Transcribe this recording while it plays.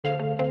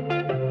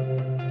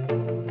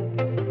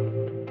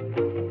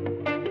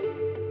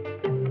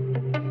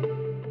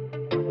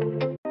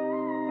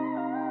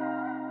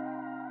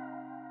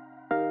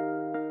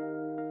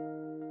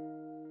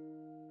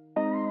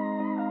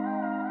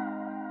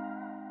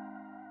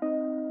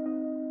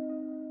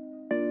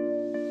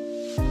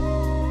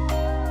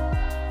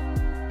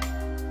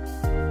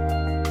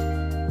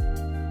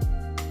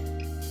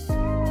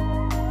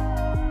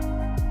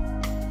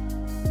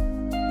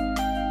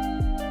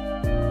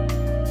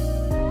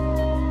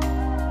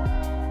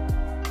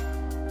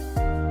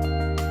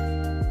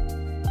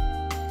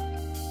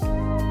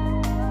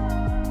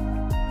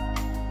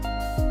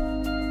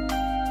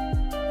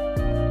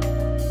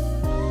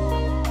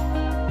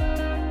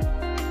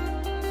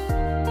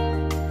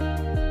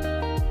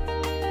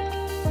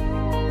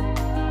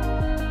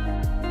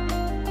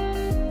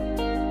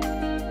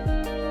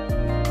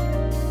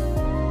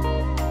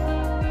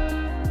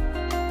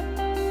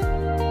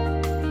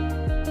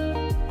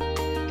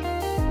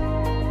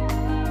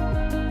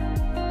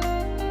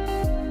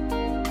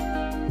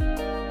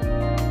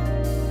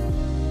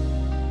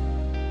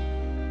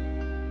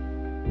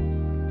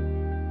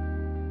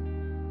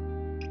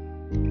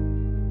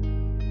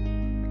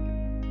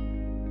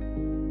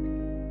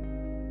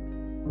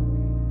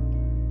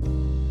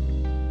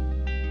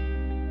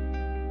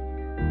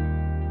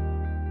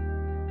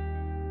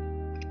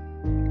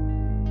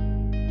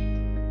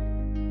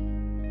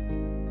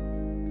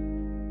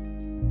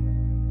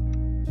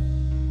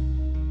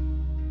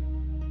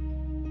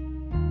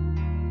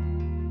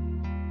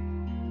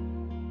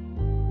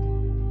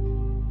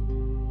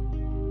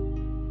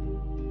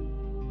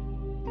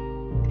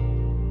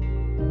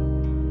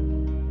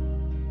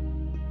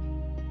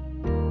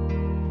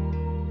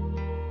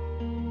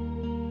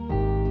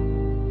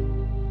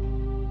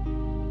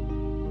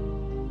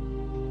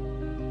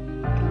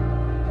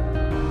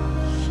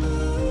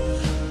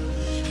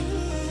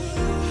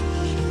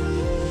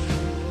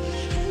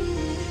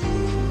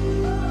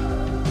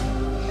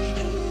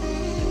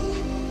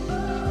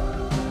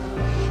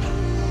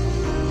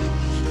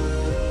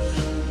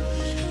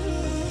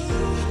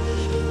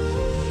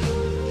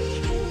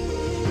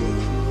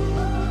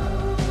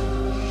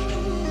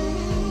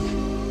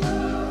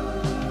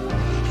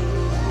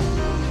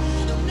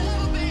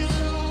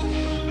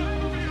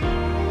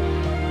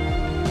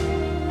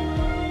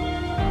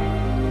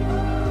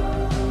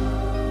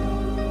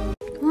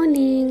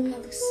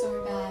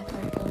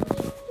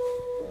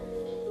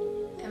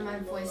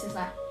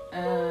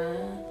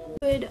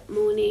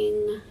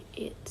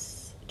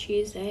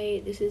Tuesday.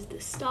 This is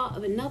the start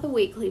of another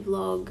weekly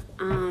vlog.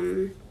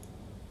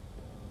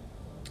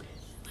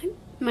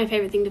 My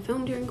favorite thing to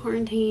film during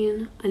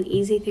quarantine, an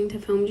easy thing to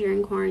film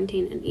during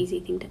quarantine, an easy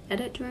thing to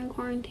edit during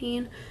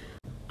quarantine.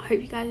 I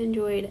hope you guys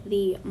enjoyed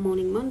the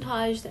morning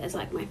montage. That is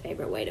like my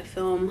favorite way to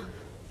film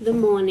the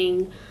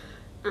morning.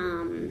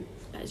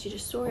 As you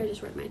just saw, I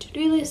just wrote my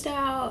to-do list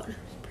out.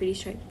 Pretty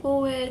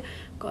straightforward.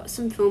 Got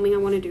some filming I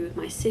want to do with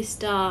my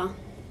sister,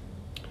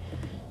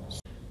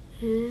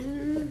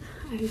 and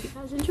I hope you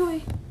guys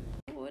enjoy.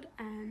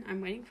 And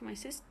I'm waiting for my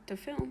sister to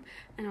film,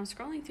 and I was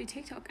scrolling through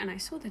TikTok and I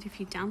saw that if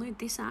you download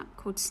this app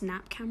called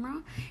Snap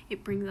Camera,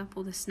 it brings up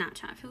all the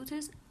Snapchat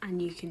filters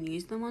and you can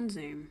use them on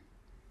Zoom.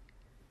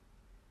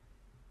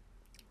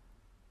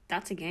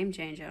 That's a game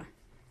changer.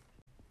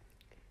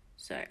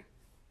 So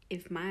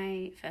if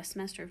my first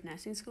semester of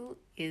nursing school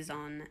is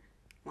online,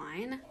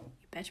 you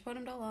bet your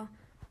bottom dollar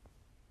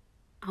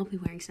I'll be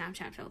wearing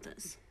Snapchat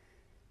filters.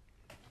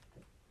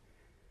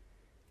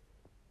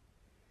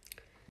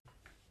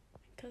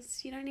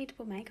 Because you don't need to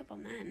put makeup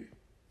on then.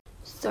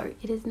 So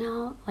it is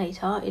now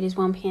later. It is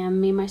 1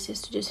 p.m. Me and my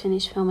sister just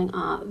finished filming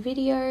our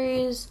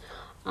videos.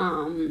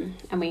 And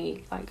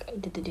we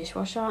did the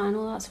dishwasher and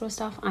all that sort of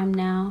stuff. I'm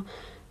now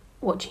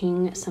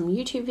watching some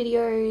YouTube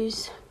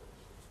videos,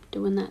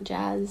 doing that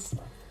jazz.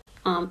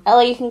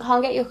 Ella, you can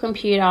come get your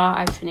computer.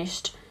 I've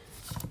finished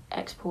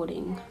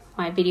exporting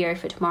my video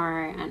for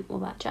tomorrow and all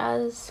that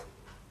jazz.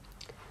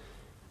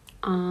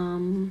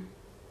 And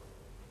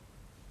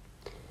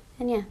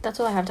yeah, that's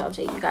all I have to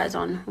update you guys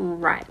on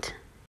right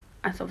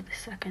as of this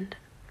second.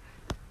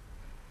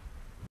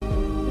 Eat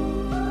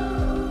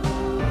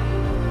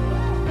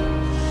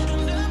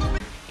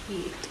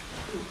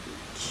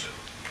lunch.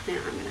 Now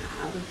I'm gonna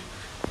have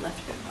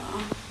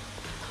leftover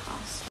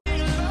pasta.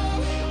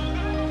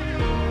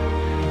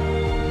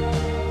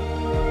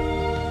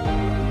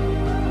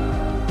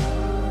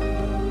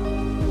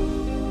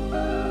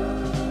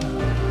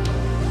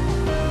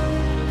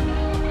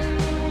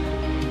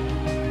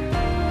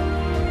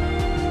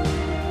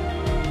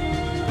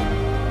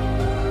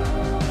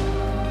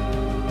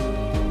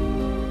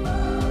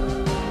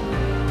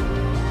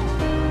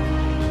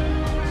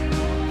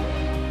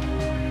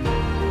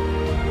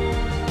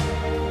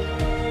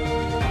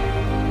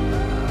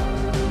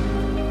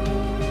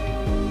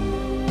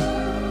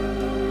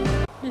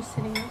 Just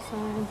sitting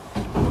outside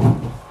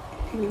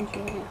and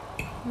enjoy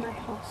my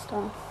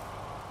pasta.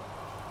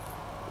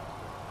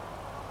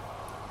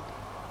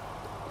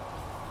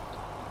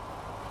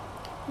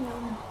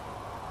 Yum.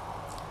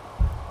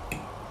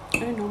 I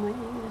don't normally eat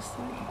this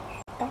though,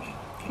 but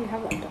we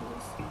have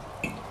leftovers.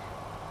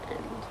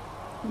 And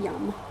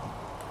yum.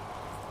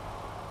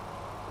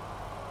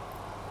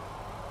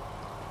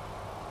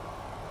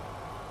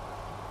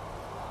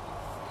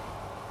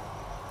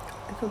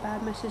 I feel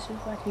bad, my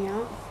sister's working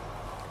out.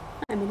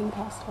 I'm eating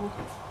pasta.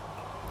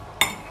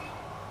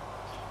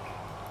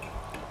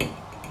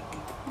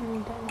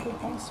 Damn good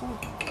pasta.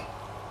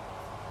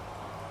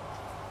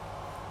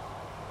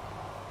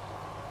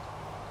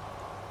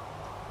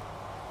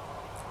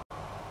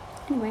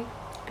 Anyway,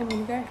 I'm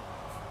gonna go.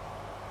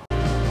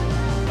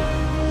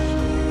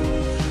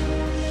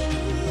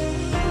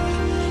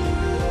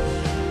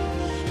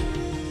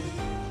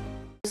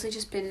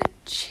 Just been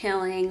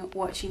chilling,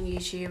 watching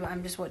YouTube.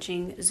 I'm just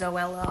watching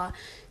Zoella's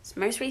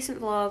most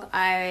recent vlog.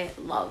 I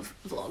love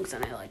vlogs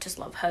and I just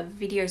love her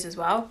videos as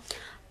well.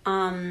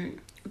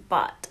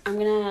 But I'm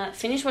gonna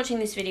finish watching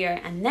this video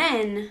and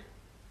then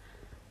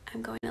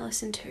I'm going to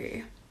listen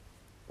to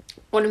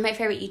one of my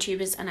favorite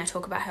YouTubers, and I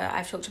talk about her.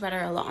 I've talked about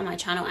her a lot on my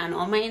channel and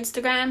on my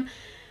Instagram.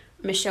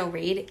 Michelle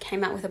Reed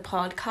came out with a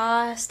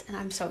podcast and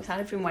I'm so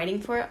excited. I've been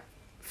waiting for it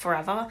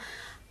forever.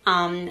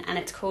 And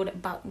it's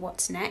called But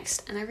What's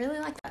Next, and I really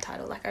like that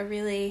title. I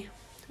really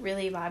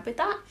vibe with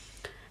that.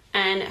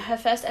 And her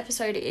first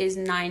episode is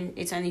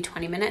it's only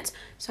 20 minutes,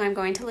 so I'm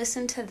going to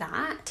listen to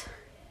that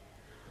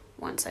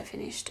once I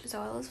finished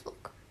Zoella's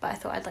vlog. But I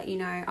thought I'd let you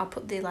know. I'll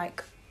put the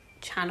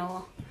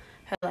channel,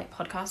 her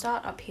podcast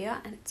art up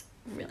here, and it's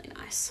really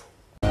nice.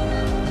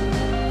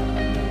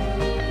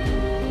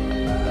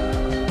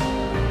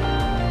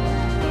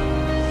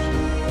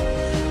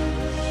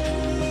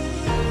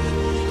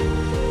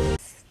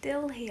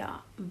 Still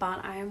here,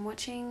 but I am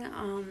watching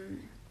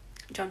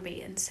John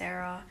B and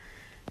Sarah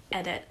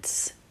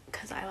edits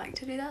because I like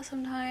to do that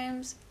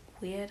sometimes.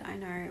 Weird, I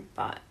know,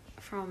 but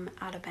from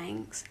Outer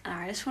Banks, and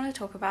I just want to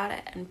talk about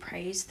it and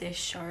praise this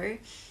show.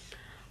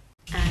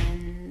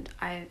 And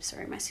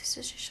sorry, my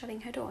sister's just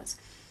shutting her doors.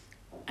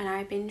 And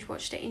I binge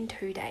watched it in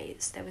 2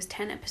 days. There was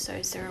 10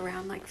 episodes. They're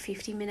around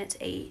 50 minutes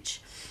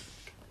each.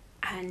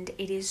 And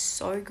it is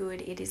so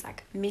good. It is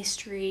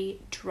mystery,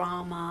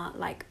 drama,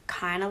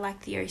 kind of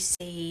like the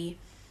OC.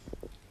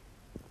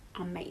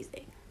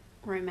 Amazing.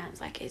 Romance.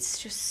 It's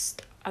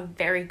just a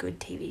very good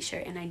TV show.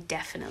 And I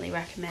definitely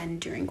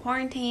recommend during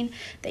quarantine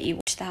that you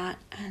watch that.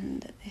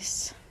 And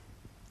this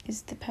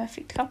is the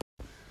perfect couple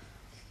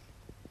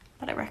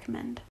that I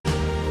recommend.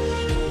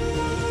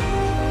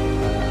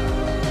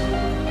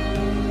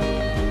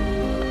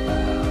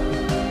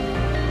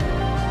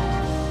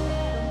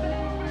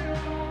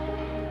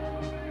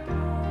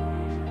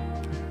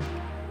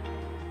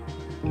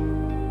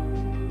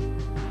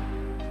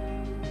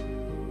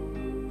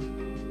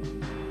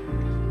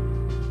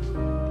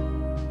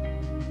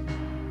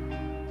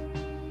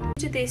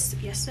 did this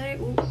yesterday.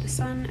 Oh, the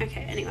sun.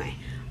 Okay, anyway.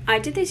 I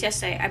did this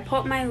yesterday. I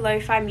put my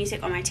lo-fi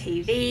music on my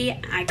TV.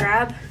 I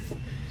grab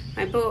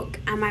my book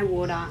and my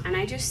water and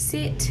I just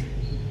sit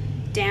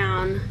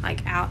down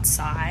like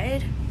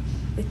outside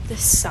with the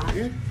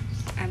sun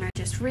and I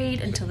just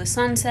read until the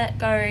sunset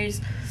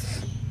goes.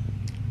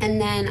 And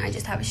then I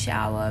just have a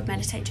shower,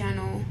 meditate,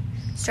 journal,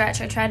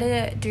 stretch. I try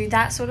to do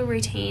that sort of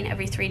routine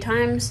every 3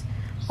 times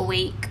a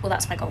week. Well,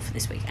 that's my goal for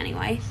this week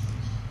anyway.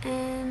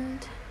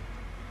 And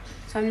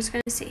so I'm just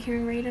going to sit here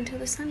and read until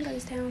the sun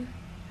goes down.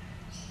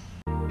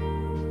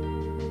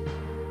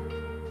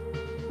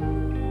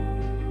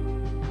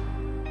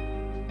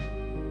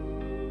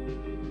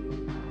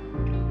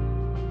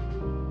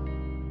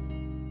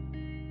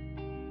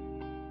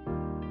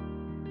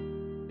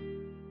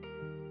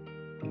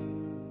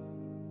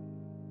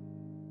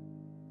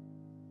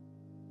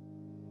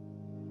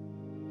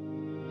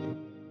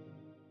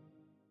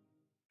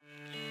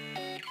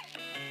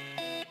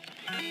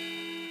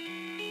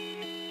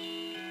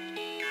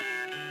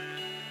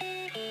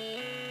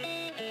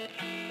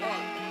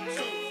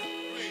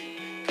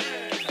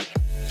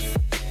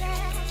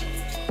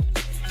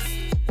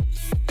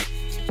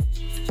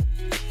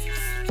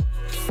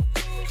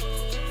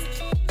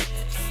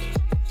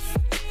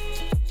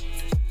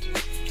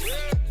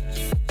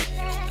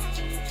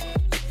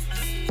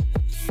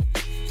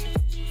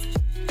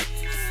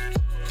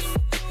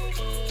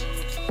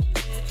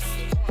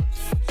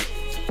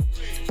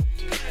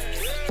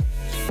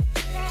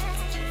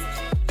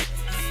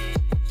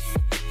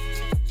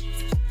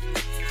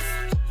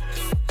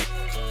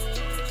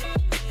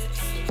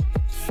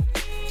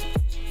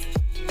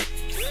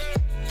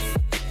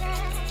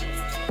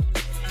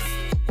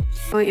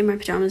 I'm in my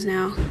pajamas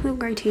now. Little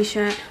grey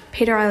t-shirt,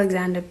 Peter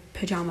Alexander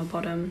pajama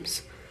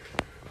bottoms.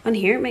 On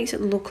here it makes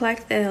it look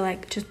like they're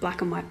like just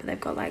black and white, but they've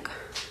got like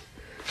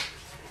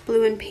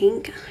blue and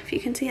pink, if you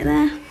can see it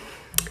there.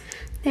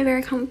 They're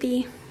very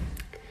comfy,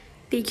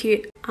 be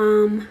cute.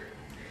 And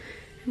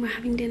we're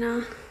having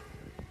dinner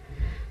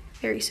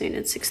very soon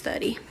at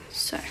 6:30.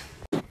 So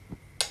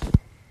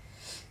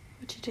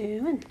what you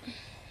doing?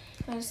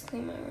 I just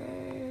clean my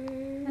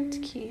room. That's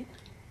cute.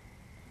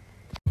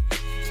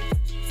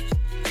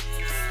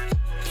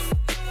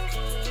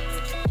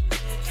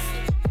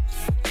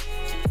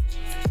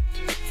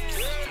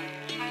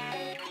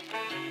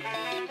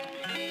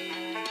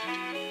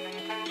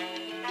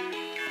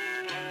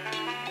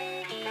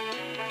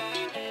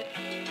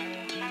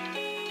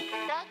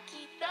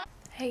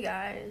 Hey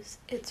guys,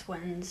 it's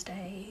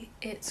Wednesday,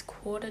 it's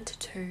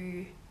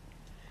 1:45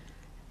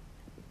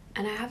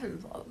 and I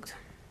haven't vlogged.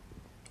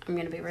 I'm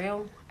gonna be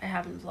real, I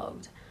haven't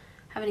vlogged.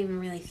 I haven't even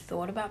really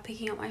thought about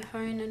picking up my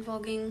phone and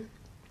vlogging.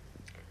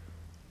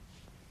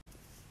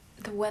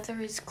 The weather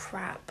is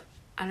crap,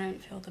 I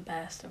don't feel the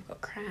best, I've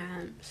got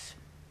cramps,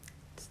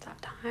 it's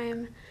that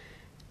time,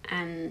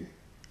 and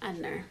I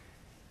don't know.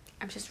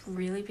 I've just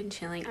really been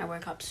chilling. I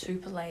woke up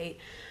super late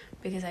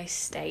because I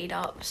stayed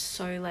up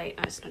so late,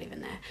 no, it's not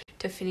even there,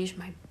 to finish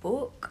my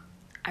book.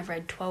 I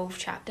read 12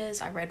 chapters.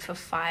 I read for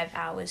 5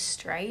 hours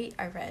straight.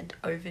 I read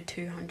over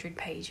 200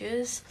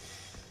 pages.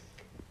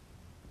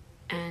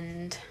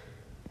 And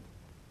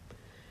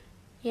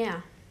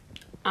yeah,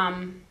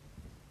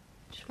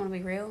 just want to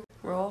be real,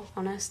 raw,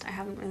 honest. I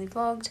haven't really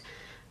vlogged.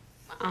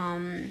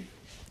 I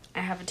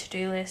have a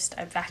to-do list.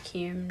 I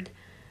vacuumed.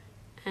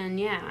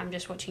 And yeah, I'm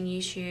just watching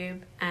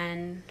YouTube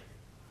and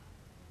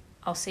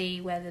I'll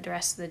see where the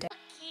rest of the day.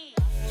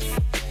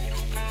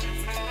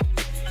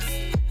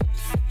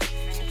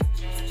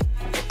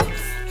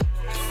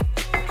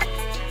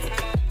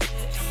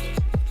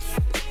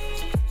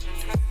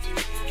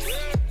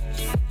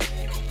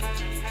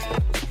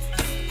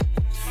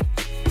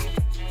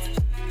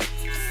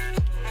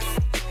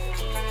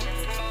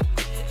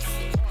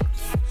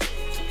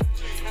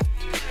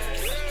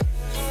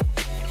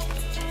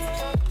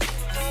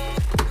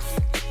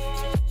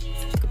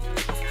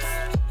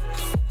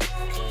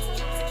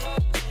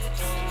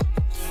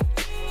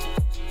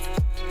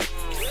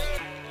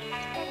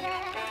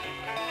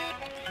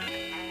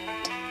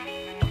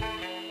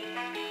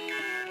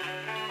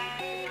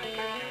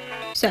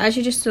 So as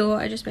you just saw,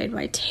 I just made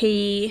my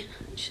tea,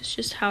 which is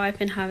just how I've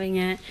been having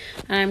it.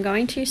 And I'm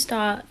going to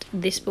start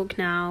this book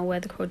now, Where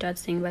the Crawdads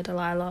Sing by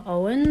Delilah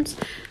Owens.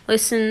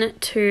 Listen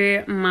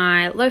to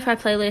my lo-fi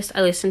playlist.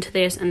 I listened to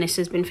this and this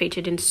has been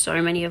featured in so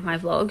many of my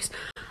vlogs.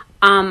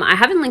 I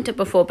haven't linked it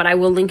before, but I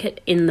will link it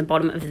in the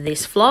bottom of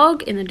this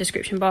vlog, in the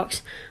description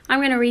box. I'm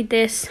going to read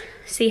this,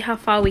 see how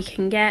far we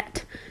can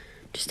get.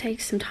 Just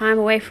take some time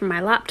away from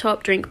my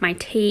laptop, drink my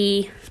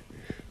tea,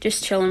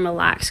 just chill and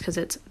relax because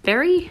it's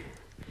very...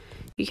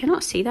 You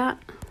cannot see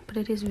that, but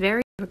it is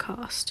very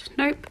overcast.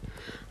 Nope.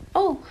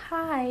 Oh,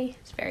 hi.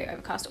 It's very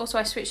overcast. Also,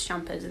 I switched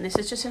jumpers, and this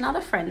is just another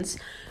friend's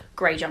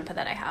grey jumper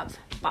that I have.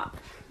 But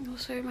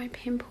also my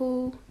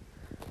pimple.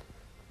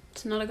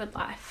 It's not a good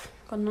life.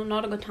 Got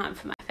not a good time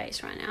for my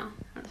face right now.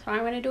 So I'm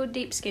going to do a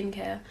deep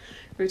skincare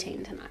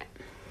routine tonight.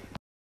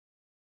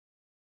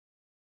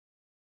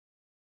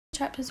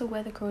 Chapters of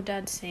Where the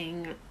Crawdads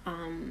Sing.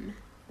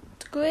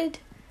 It's good.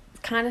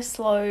 kind of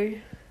slow.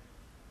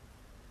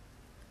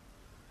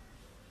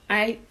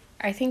 I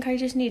think I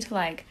just need to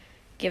like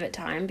give it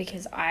time,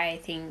 because I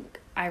think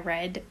I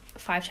read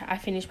I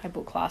finished my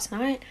book last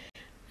night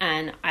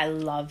and I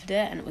loved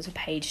it, and it was a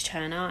page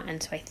turner,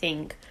 and so I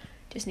think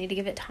just need to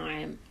give it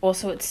time.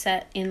 Also, it's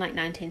set in like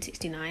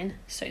 1969,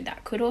 so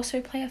that could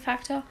also play a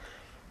factor.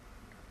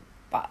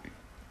 But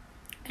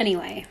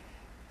anyway,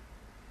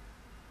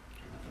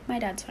 my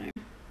dad's home.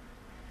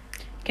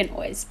 You can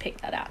always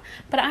pick that out.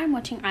 But I'm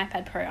watching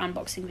iPad Pro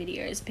unboxing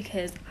videos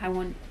because I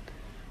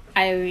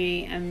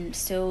am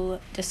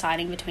still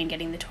deciding between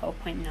getting the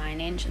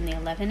 12.9 inch and the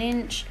 11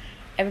 inch.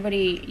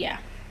 Everybody, yeah.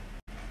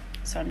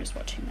 So I'm just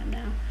watching them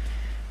now.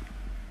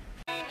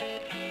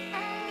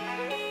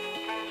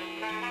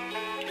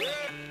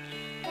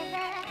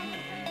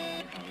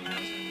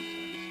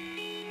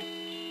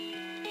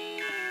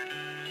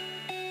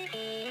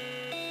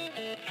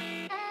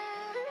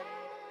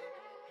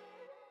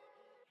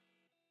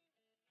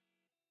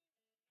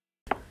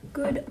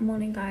 Good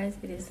morning, guys.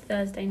 It is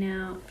Thursday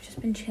now. I've just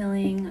been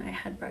chilling. I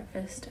had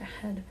breakfast. I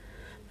had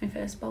my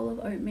first bowl of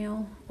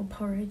oatmeal or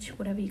porridge,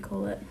 whatever you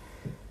call it.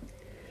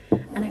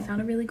 And I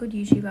found a really good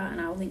YouTuber,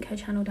 and I'll link her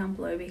channel down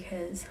below,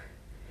 because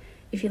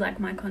if you like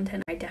my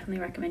content, I definitely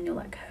recommend you'll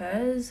like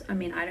hers. I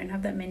mean, I don't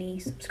have that many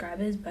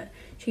subscribers, but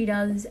she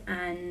does,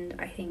 and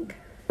I think,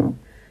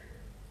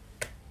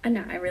 I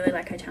know, I really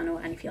like her channel,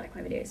 and if you like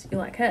my videos,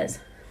 you'll like hers.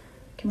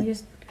 Can we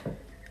just,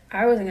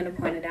 I wasn't going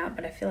to point it out,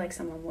 but I feel like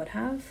someone would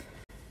have.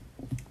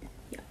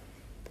 Yeah.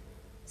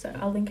 So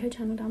I'll link her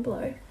channel down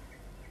below.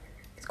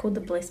 It's called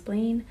The Bliss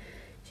Bleen.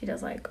 She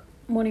does like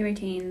morning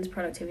routines,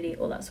 productivity,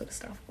 all that sort of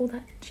stuff, all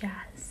that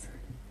jazz.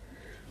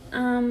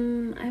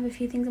 I have a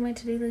few things on my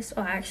to-do list.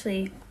 Oh,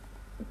 actually,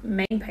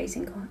 main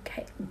casing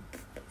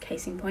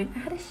point, I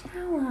had a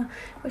shower,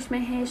 washed my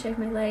hair, shaved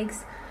my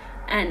legs,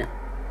 and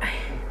I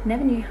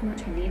never knew how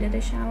much I needed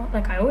a shower.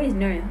 Like, I always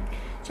know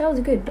like, showers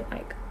are good, but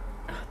like,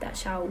 oh, that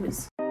shower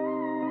was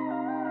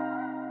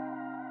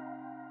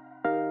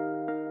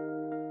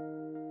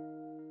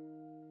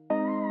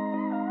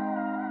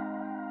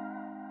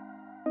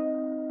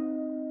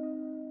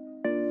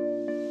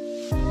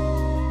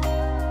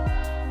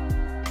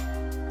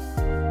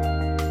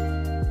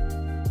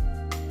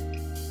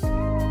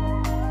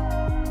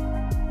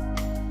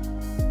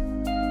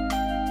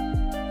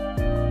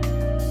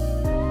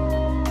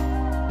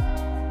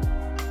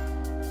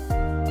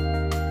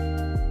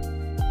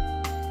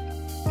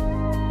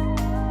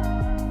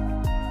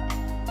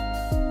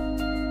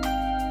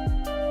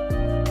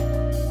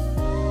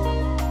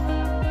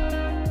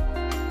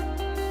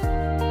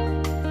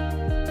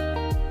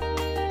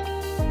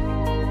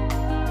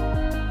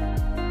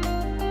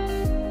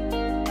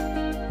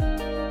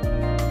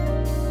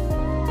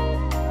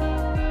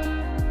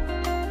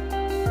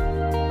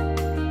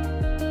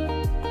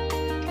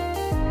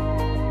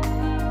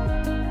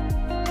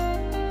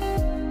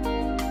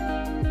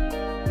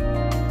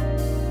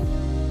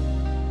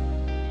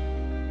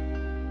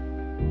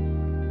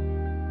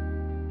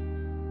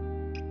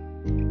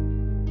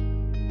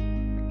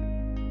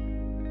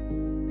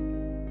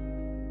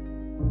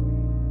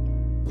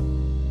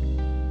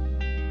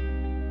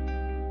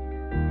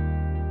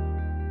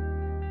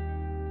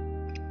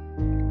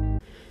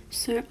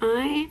So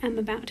I am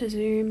about to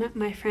Zoom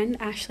my friend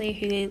Ashley,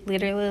 who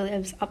literally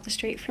lives up the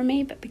street from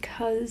me, but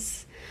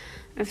because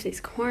of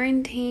this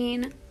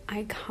quarantine,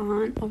 I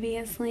can't,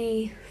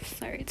 obviously.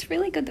 So it's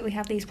really good that we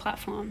have these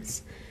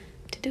platforms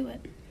to do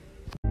it.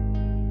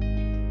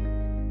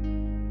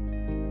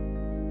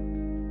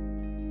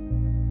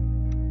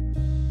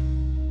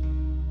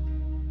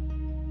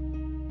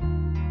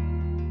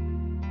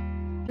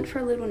 Went for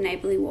a little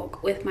neighbourly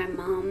walk with my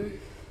mum.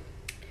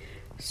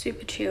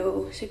 Super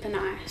chill, super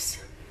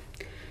nice.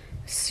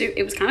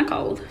 It was kind of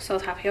cold, so I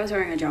was happy I was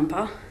wearing a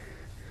jumper.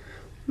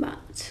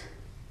 But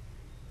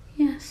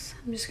yes,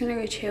 I'm just gonna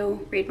go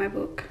chill, read my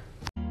book.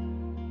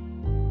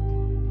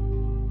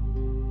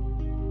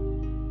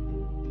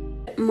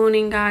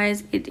 Morning,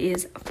 guys. It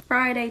is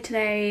Friday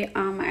today.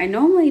 I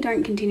normally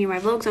don't continue my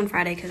vlogs on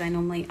Friday because I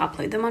normally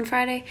upload them on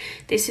Friday.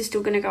 This is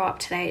still gonna go up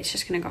today. It's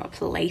just gonna go up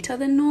later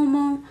than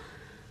normal.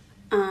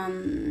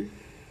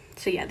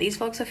 So yeah, these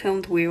vlogs are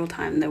filmed real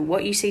time.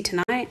 What you see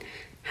tonight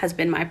has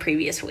been my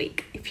previous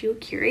week, if you're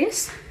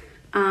curious.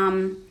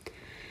 And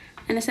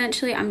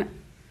essentially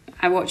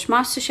I watched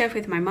MasterChef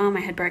with my mom. I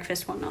had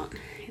breakfast, whatnot.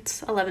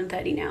 It's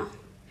 11:30 now,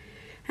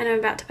 and I'm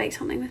about to bake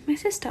something with my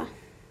sister.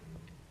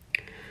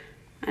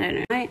 I don't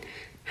know, tonight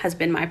has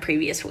been my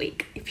previous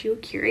week, if you're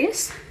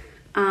curious.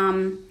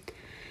 And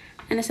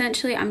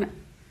essentially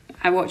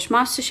I watched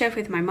MasterChef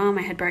with my mom.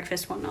 I had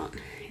breakfast, whatnot.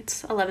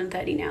 It's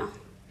 11:30 now,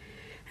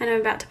 and I'm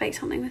about to bake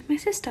something with my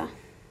sister.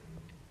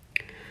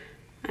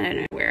 I don't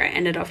know where I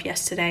ended off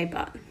yesterday,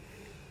 but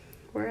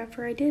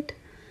wherever I did,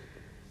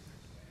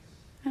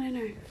 I don't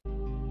know.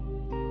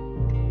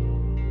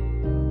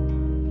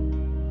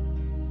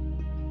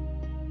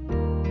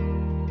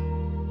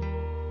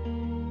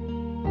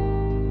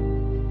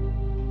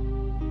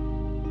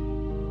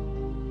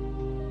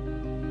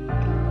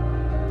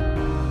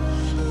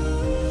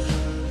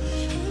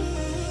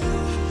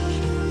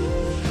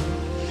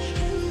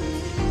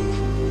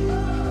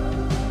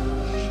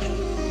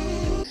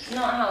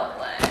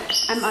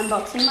 I'm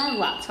unboxing my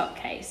laptop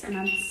case and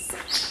I'm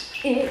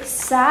excited.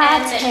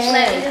 And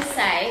let me just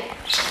say,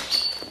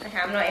 okay,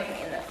 I'm not even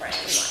in the frame,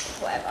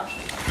 like, whatever.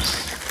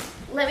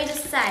 Let me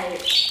just say,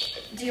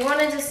 do you want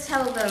to just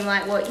tell them,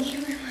 like, what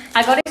you...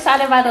 I got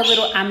excited by the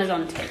little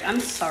Amazon tape. I'm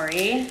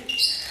sorry.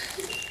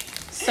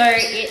 So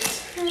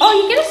it's...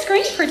 Oh, you get a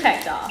screen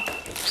protector. Well,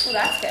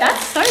 that's good.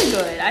 That's so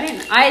good. I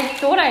didn't... I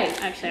thought I...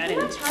 Actually, I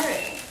didn't...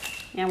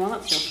 Yeah, well,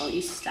 that's your fault.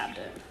 You stabbed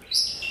it.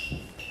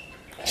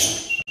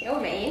 You're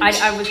mean.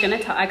 I was going to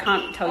tell... I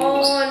can't tell you.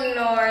 Oh,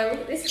 no.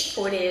 Look at this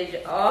footage.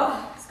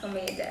 Oh, it's going to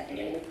be a death.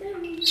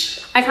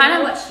 I kind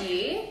of... watch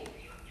you.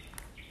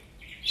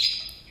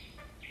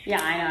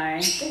 Yeah, I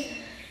know.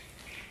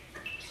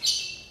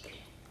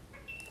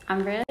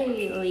 I'm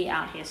really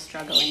out here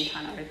struggling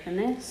trying to open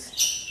this.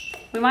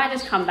 We might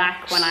just come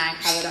back when I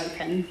have it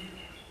open.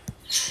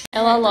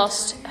 Ella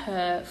lost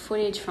her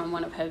footage from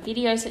one of her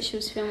videos that she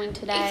was filming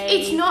today.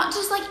 It's not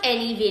just like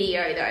any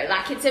video though.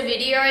 Like it's a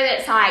video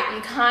that's like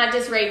you can't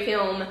just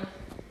refilm.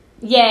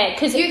 Yeah,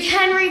 because you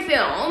can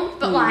refilm,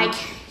 but like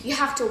you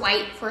have to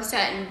wait for a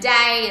certain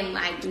day and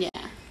like yeah.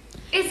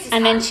 It's just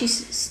and then she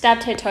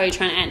stabbed her toe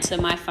trying to answer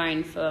my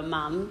phone for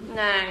Mum.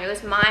 No, it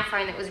was my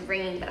phone that was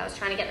ringing, but I was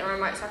trying to get the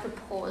remote so I could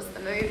pause the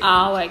movie.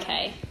 Oh,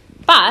 okay.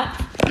 But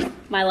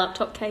my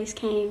laptop case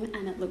came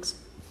and it looks...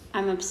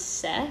 I'm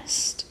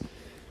obsessed.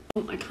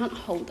 Oh, I can't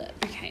hold it.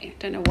 Okay,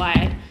 don't know why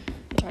I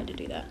tried to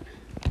do that.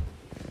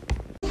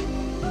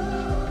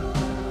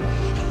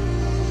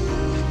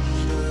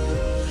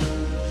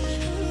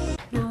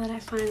 Now that I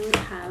finally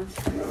have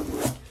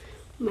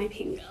my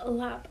pink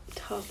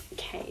laptop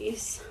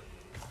case,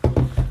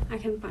 I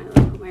can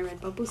finally put my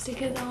Redbubble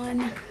stickers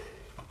on,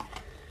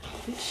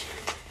 which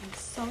I'm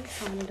so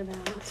excited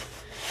about.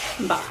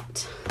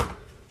 But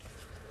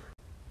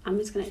I'm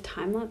just going to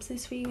time lapse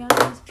this for you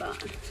guys,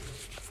 but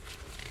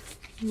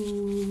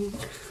I'm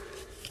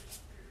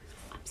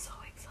so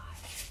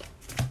excited.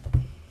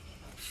 I'm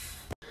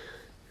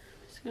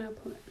just going to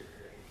put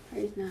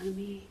Grey's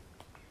Anatomy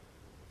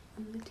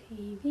on the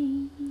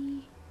TV.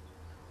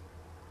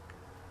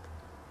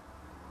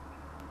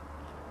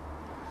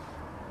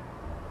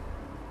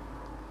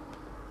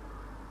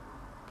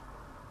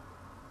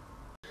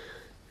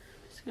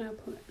 I'm gonna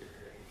put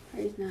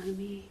Grey's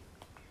Anatomy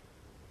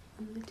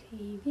on the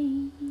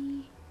TV.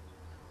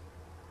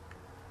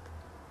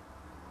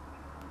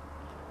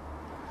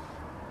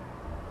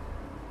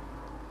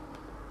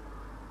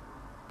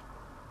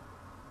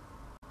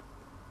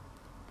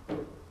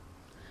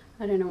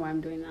 I don't know why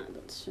I'm doing that,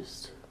 that's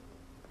just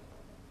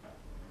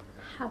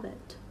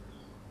habit.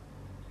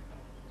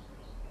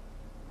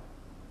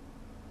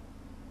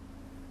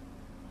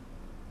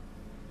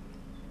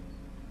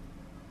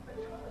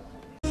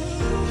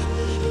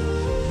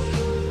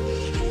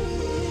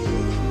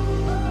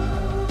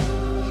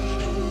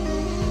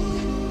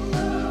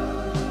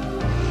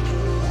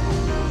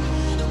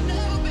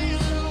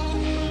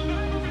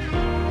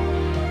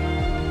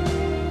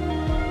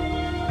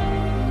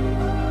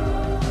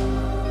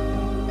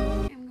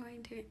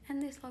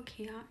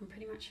 Here I'm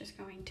pretty much just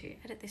going to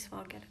edit this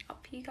vlog, get it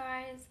up for you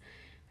guys,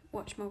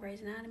 watch more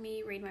Grey's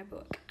Anatomy, read my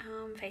book,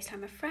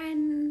 FaceTime a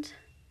friend.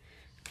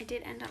 I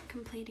did end up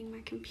completing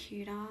my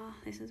computer.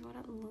 This is what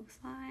it looks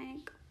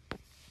like.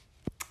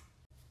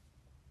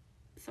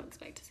 So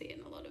expect to see it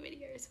in a lot of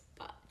videos,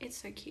 but it's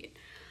so cute.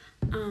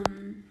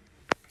 And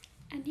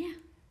yeah,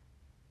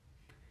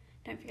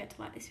 don't forget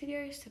to like this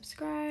video,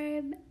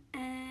 subscribe,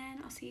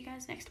 and I'll see you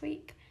guys next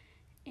week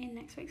in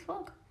next week's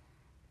vlog.